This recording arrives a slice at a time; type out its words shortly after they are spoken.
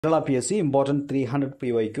Kerala PSC Important 300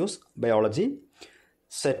 PYQs Biology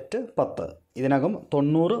Set 10. ഇതിനകം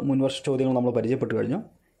 90 മുൻവർഷ ചോദ്യങ്ങൾ നമ്മൾ പരിചയപ്പെട്ടു കഴിഞ്ഞു.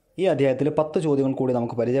 ഈ അധ്യായത്തിൽ 10 ചോദ്യങ്ങൾ കൂടി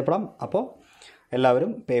നമുക്ക് പരിചയപ്പെടാം. അപ്പോൾ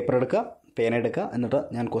എല്ലാവരും പേപ്പർ എടുക്കുക, പേന എടുക്കുക, എന്നിട്ട്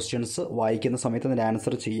ഞാൻ ക്വസ്റ്റ്യൻസ് വായിക്കുന്ന സമയത്ത് അതിൻ്റെ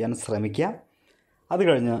ആൻസർ ചെയ്യാൻ ശ്രമിക്കുക. അത്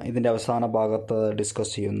കഴിഞ്ഞ് ഇതിൻ്റെ അവസാന ഭാഗത്ത്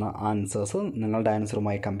ഡിസ്കസ് ചെയ്യുന്ന ആൻസേഴ്സ് നിങ്ങളുടെ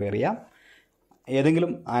ആൻസറുമായി കമ്പയർ ചെയ്യാം.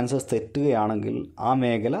 ഏതെങ്കിലും ആൻസേഴ്സ് തെറ്റുകയാണെങ്കിൽ ആ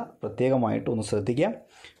മേഖല പ്രത്യേകമായിട്ട് ഒന്ന് ശ്രദ്ധിക്കുക.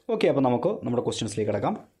 ഓക്കെ, അപ്പോൾ നമുക്ക് നമ്മുടെ ക്വസ്റ്റ്യൻസിലേക്ക്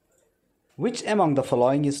കിടക്കാം. Which among the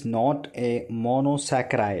following is not a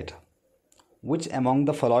monosaccharide? Which among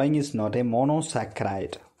the following is not a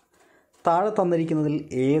monosaccharide? താഴെ തന്നിരിക്കുന്നതിൽ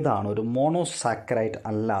ഏതാണ് ഒരു മോണോസാക്കറൈഡ്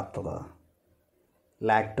അല്ലാത്തത്?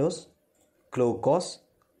 Lactose, glucose,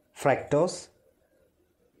 fructose,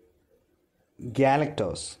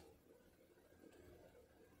 galactose.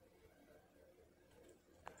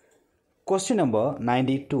 Question number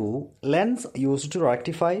 92. Lens used to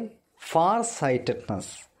rectify far-sightedness.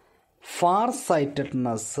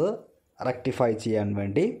 Far-sightedness rectify ചെയ്യാൻ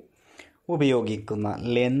വേണ്ടി ഉപയോഗിക്കുന്ന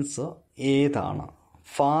ലെൻസ് ഏതാണ്?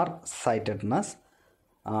 Far-sightedness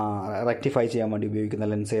rectify ചെയ്യാൻ വേണ്ടി ഉപയോഗിക്കുന്ന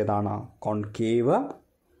ലെൻസ് ഏതാണ്? Concave,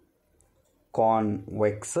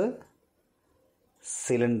 convex,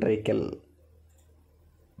 cylindrical,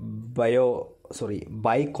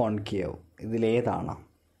 biconcave. ഇതിലേതാണ്?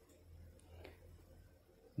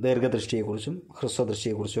 ദീർഘദൃഷ്ടിയെക്കുറിച്ചും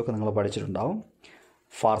ഹ്രസ്വദൃഷ്ടിയെക്കുറിച്ചും ഒക്കെ നിങ്ങൾ പഠിച്ചിട്ടുണ്ടാവും.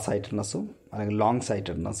 ഫാർ സൈറ്റഡ്നെസ്സും അല്ലെങ്കിൽ ലോങ്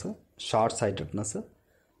സൈറ്റഡ്നെസ്, ഷോർട്ട് സൈറ്റഡ്നെസ്.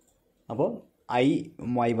 അപ്പോൾ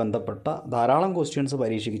ഐയുമായി ബന്ധപ്പെട്ട ധാരാളം ക്വസ്റ്റ്യൻസ്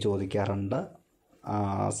പരീക്ഷയ്ക്ക് ചോദിക്കാറുണ്ട്.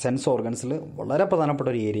 സെൻസ് ഓർഗൻസിൽ വളരെ പ്രധാനപ്പെട്ട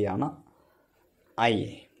ഒരു ഏരിയയാണ് I.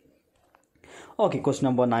 Okay, question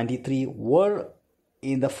number 93. Where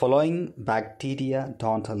in the following bacteria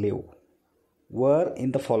don't live? Where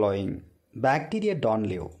in the following bacteria don't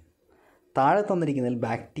live? താഴെ തന്നിരിക്കുന്നതിൽ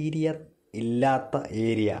ബാക്ടീരിയ ഇല്ലാത്ത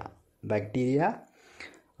ഏരിയ, ബാക്ടീരിയ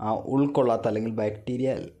ഉൾക്കൊള്ളാത്ത അല്ലെങ്കിൽ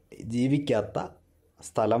ബാക്ടീരിയ ജീവിക്കാത്ത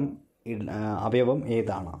സ്ഥലം, അവയവം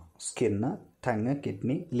ഏതാണ്? Skin, tongue,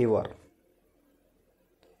 kidney, liver.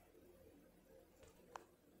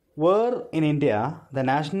 Where in India the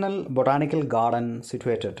National Botanical Garden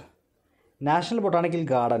situated? National botanical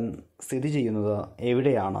garden സ്ഥിതി ചെയ്യുന്നത്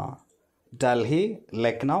എവിടെയാണ്? Delhi,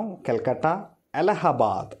 Lucknow, Calcutta,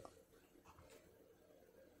 Allahabad.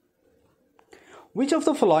 Which of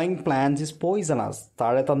the following plants is poisonous?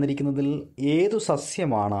 താഴെ തന്നിരിക്കുന്നതിൽ ഏതു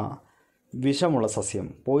സസ്യമാണ് വിഷമുള്ള സസ്യം,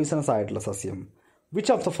 പോയിസണസ് ആയിട്ടുള്ള സസ്യം? Which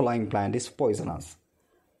of the following plant is poisonous?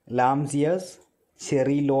 ലാംസിയസ്,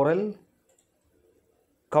 cherry laurel,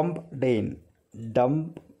 combine.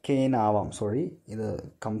 Dump cane ആവാം, ഇത്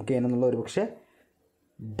കംകെയിൻ എന്നുള്ള ഒരു പക്ഷേ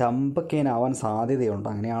ഡംപ് കെയിൻ ആവാൻ സാധ്യതയുണ്ട്.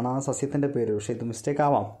 അങ്ങനെയാണ് ആ സസ്യത്തിൻ്റെ പേര്, പക്ഷേ ഇത് മിസ്റ്റേക്ക്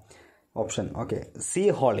ആവാം. Option okay, C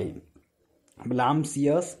holy.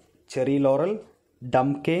 ലാംസിയസ്, cherry laurel,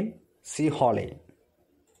 dumb cane, C holy.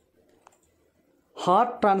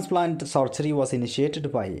 Heart transplant surgery was initiated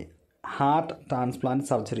by. Heart transplant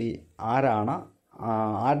surgery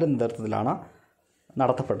ആരുടെ നേതൃത്വത്തിലാണ്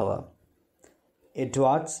നടത്തപ്പെട്ടത്?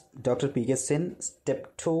 Edwards, doctor P K Sen,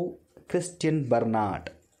 സ്റ്റെപ്റ്റോ, Christian Bernard.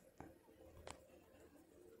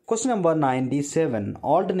 Question number 97.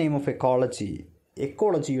 Old name of ecology.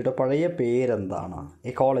 എക്കോളജിയുടെ പഴയ പേരെന്താണ്?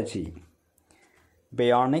 Ecology.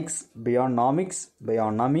 Bionics, ബയോണോമിക്സ്,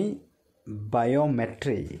 ബയോണമി,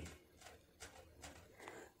 biometry.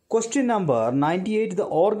 Question number 98. The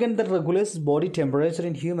organ that regulates body temperature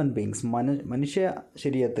in human beings. മനുഷ്യ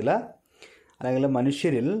ശരീരത്തിൽ അല്ലെങ്കിൽ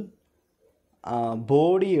മനുഷ്യരിൽ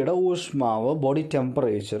ബോഡിയുടെ ഊഷ്മാവ്, ബോഡി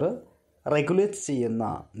ടെമ്പറേച്ചർ റെഗുലേറ്റ് ചെയ്യുന്ന,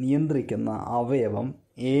 നിയന്ത്രിക്കുന്ന അവയവം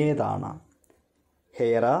ഏതാണ്?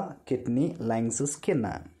 Hair, kidney, lungs,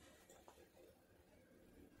 skin.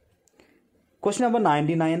 Question number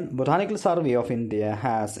 99. Botanical Survey of India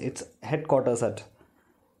has its headquarters at.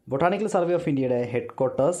 Botanical Survey of Indiaയുടെ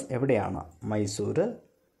headquarters എവിടെയാണ്? Mysore,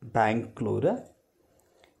 Bangalore,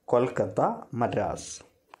 Kolkata, Madras.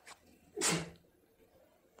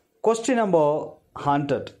 Question number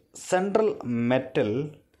 100. Central metal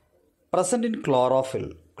present in chlorophyll.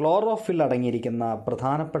 Chlorophyll അടങ്ങിയിരിക്കുന്ന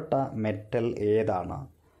പ്രധാനപ്പെട്ട മെറ്റൽ ഏതാണ്?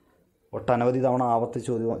 ഒട്ടനവധി തവണ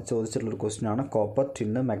ചോദിച്ചിട്ടുള്ളൊരു ക്വസ്റ്റ്യനാണ്. Copper,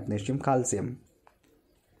 tin, magnesium, calcium.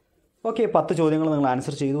 Okay, 10 ചോദ്യങ്ങൾ നിങ്ങൾ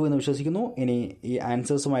answer ചെയ്തു എന്ന് വിശ്വസിക്കുന്നു. ഇനി ഈ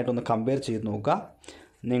ആൻസേഴ്സുമായിട്ടൊന്ന് കമ്പയർ ചെയ്ത് നോക്കുക.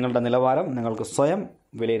 നിങ്ങളുടെ നിലവാരം നിങ്ങൾക്ക് സ്വയം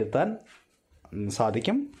വിലയിരുത്താൻ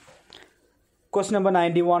സാധിക്കും. Question number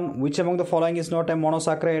 91. Which among the following is not A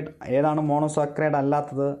monosaccharide? ഏതാണ് മോണോസാക്രൈഡ്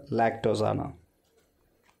അല്ലാത്തത്? ലാക്ടോസ് ആണ്.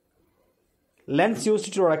 Lens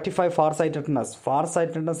used to rectify far sightedness. Far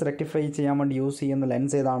sightedness rectify ചെയ്യാൻ വേണ്ടി യൂസ് ചെയ്യുന്ന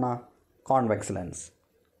ലെൻസ് ഏതാണ്? Convex lens.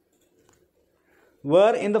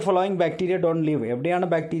 Where in the following bacteria don't live. എവിടെയാണ്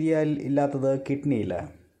bacteria ഇല്ലാത്തത്? കിഡ്നിയിൽ.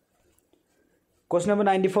 Question number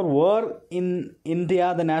 94. Where in India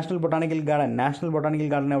the national botanical garden? National botanical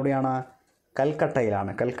garden എവിടെയാണ്?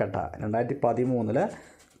 കൽക്കട്ടയിലാണ്. Calcutta. 2013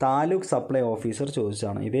 taluk supply officer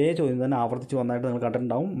ചോദിച്ചതാണ്. ഇതേ ചോദ്യം തന്നെ ആവർത്തിച്ച് വന്നതായിട്ട് നിങ്ങൾ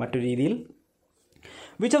കണ്ടിട്ടുണ്ടാവും മറ്റൊരു രീതിയിൽ.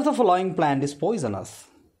 Which of the following plant is poisonous?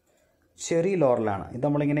 Cherry ലോറലാണ്. ഇത്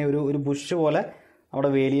നമ്മളിങ്ങനെ ഒരു ബുഷ് പോലെ അവിടെ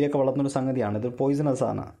വേലിയിലൊക്കെ വളർത്തുന്നൊരു സംഗതിയാണ്. ഇത് പോയിസണസ്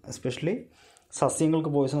ആണ്. എസ്പെഷ്യലി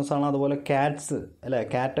സസ്യങ്ങൾക്ക് പോയിസണസ് ആണ്. അതുപോലെ ക്യാറ്റ്സ് അല്ലേ,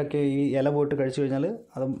 ക്യാറ്റൊക്കെ ഈ ഇല പോയിട്ട് കഴിച്ചു കഴിഞ്ഞാൽ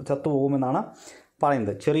അത് ചത്തുപോകുമെന്നാണ്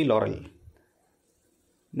പറയുന്നത്. Cherry laurel.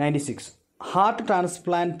 96. Heart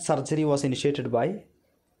transplant surgery was initiated by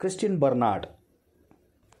Christian Bernard.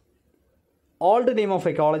 Old name of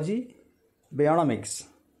ecology ബയോണമിക്സ്.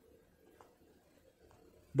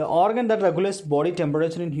 The organ that regulates body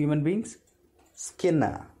temperature in human beings, skin.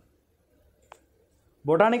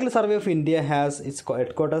 Botanical survey of India has it's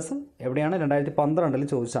headquarters എവിടെയാണ്? 2012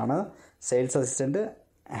 ചോദിച്ചാണ്. Sales assistant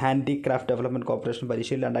handicraft development corporation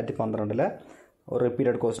പരീക്ഷയിൽ 2012 ഒരു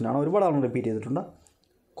repeated question ആണ്. ഒരുപാട് ആളുകൾ repeat ചെയ്തിട്ടുണ്ട്.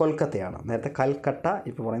 കൊൽക്കത്തയാണ്. നേരത്തെ കൽക്കട്ട,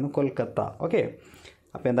 ഇപ്പോൾ പറയുന്നത് കൊൽക്കത്ത. ഓക്കെ,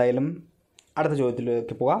 അപ്പോൾ എന്തായാലും അടുത്ത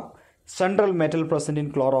ചോദ്യത്തിലേക്ക് പോകാം. Central metal present in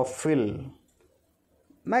chlorophyll?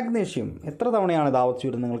 Magnesium. എത്ര തവണയാണ് ഇത് ആവർത്തിച്ച്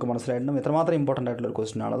വരുന്നത് നിങ്ങൾക്ക് മനസ്സിലായിട്ടും എത്രമാത്രം ഇമ്പോർട്ടൻ്റ് ആയിട്ടുള്ളൊരു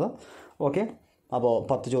ക്വസ്റ്റ്യൻ ആണത്. ഓക്കെ, അപ്പോൾ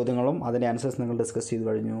 10 ചോദ്യങ്ങളും അതിൻ്റെ ആൻസേഴ്സ് നിങ്ങൾ ഡിസ്കസ് ചെയ്ത്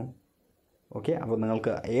കഴിഞ്ഞു. ഓക്കെ, അപ്പോൾ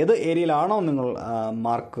നിങ്ങൾക്ക് ഏത് ഏരിയയിലാണോ നിങ്ങൾ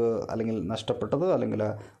മാർക്ക് അല്ലെങ്കിൽ നഷ്ടപ്പെട്ടത് അല്ലെങ്കിൽ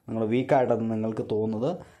നിങ്ങൾ വീക്കായിട്ടെന്ന് നിങ്ങൾക്ക്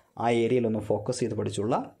തോന്നുന്നത് ആ ഏരിയയിലൊന്ന് ഫോക്കസ് ചെയ്ത്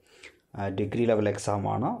പഠിച്ചുള്ള ഡിഗ്രി ലെവൽ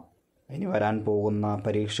എക്സാമാണ്. ഇനി വരാൻ പോകുന്ന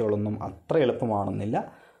പരീക്ഷകളൊന്നും അത്ര എളുപ്പമാണെന്നില്ല.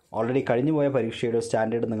 ഓൾറെഡി കഴിഞ്ഞു പോയ പരീക്ഷയുടെ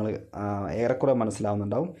സ്റ്റാൻഡേർഡ് നിങ്ങൾ ഏറെക്കുറെ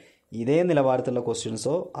മനസ്സിലാവുന്നുണ്ടാവും. ഇതേ നിലവാരത്തിലുള്ള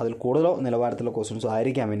ക്വസ്റ്റ്യൻസോ അതിൽ കൂടുതലോ നിലവാരത്തിലുള്ള ക്വസ്റ്റ്യൻസോ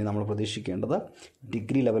ആയിരിക്കാം ഇനി നമ്മൾ പ്രതീക്ഷിക്കേണ്ടത്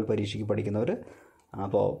ഡിഗ്രി ലെവൽ പരീക്ഷയ്ക്ക് പഠിക്കുന്നവർ.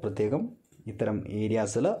 അപ്പോൾ പ്രത്യേകം ഇത്തരം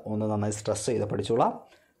ഏരിയാസിൽ ഒന്ന് നന്നായി സ്ട്രെസ് ചെയ്ത് പഠിച്ചോളാം.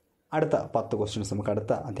 അടുത്ത 10 ക്വസ്റ്റ്യൻസ് നമുക്ക്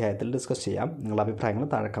അടുത്ത അധ്യായത്തിൽ ഡിസ്കസ് ചെയ്യാം. നിങ്ങളുടെ അഭിപ്രായങ്ങൾ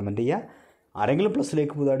താഴെ കമൻറ്റ് ചെയ്യുക. ആരെങ്കിലും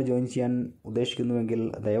പ്ലസിലേക്ക് പുതുതായിട്ട് ജോയിൻ ചെയ്യാൻ ഉദ്ദേശിക്കുന്നുവെങ്കിൽ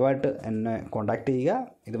ദയവായിട്ട് എന്നെ കോൺടാക്റ്റ് ചെയ്യുക.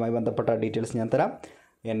 ഇതുമായി ബന്ധപ്പെട്ട ഡീറ്റെയിൽസ് ഞാൻ തരാം.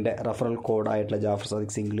 എൻ്റെ റഫറൽ കോഡായിട്ടുള്ള ജാഫർ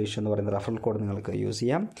സാദിക്സ് ഇംഗ്ലീഷ് എന്ന് പറയുന്ന റഫറൽ കോഡ് നിങ്ങൾക്ക് യൂസ്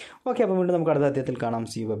ചെയ്യാം. ഓക്കെ, അപ്പോൾ വീണ്ടും നമുക്ക് അടുത്ത അധ്യായത്തിൽ കാണാം.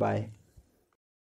 See you, by.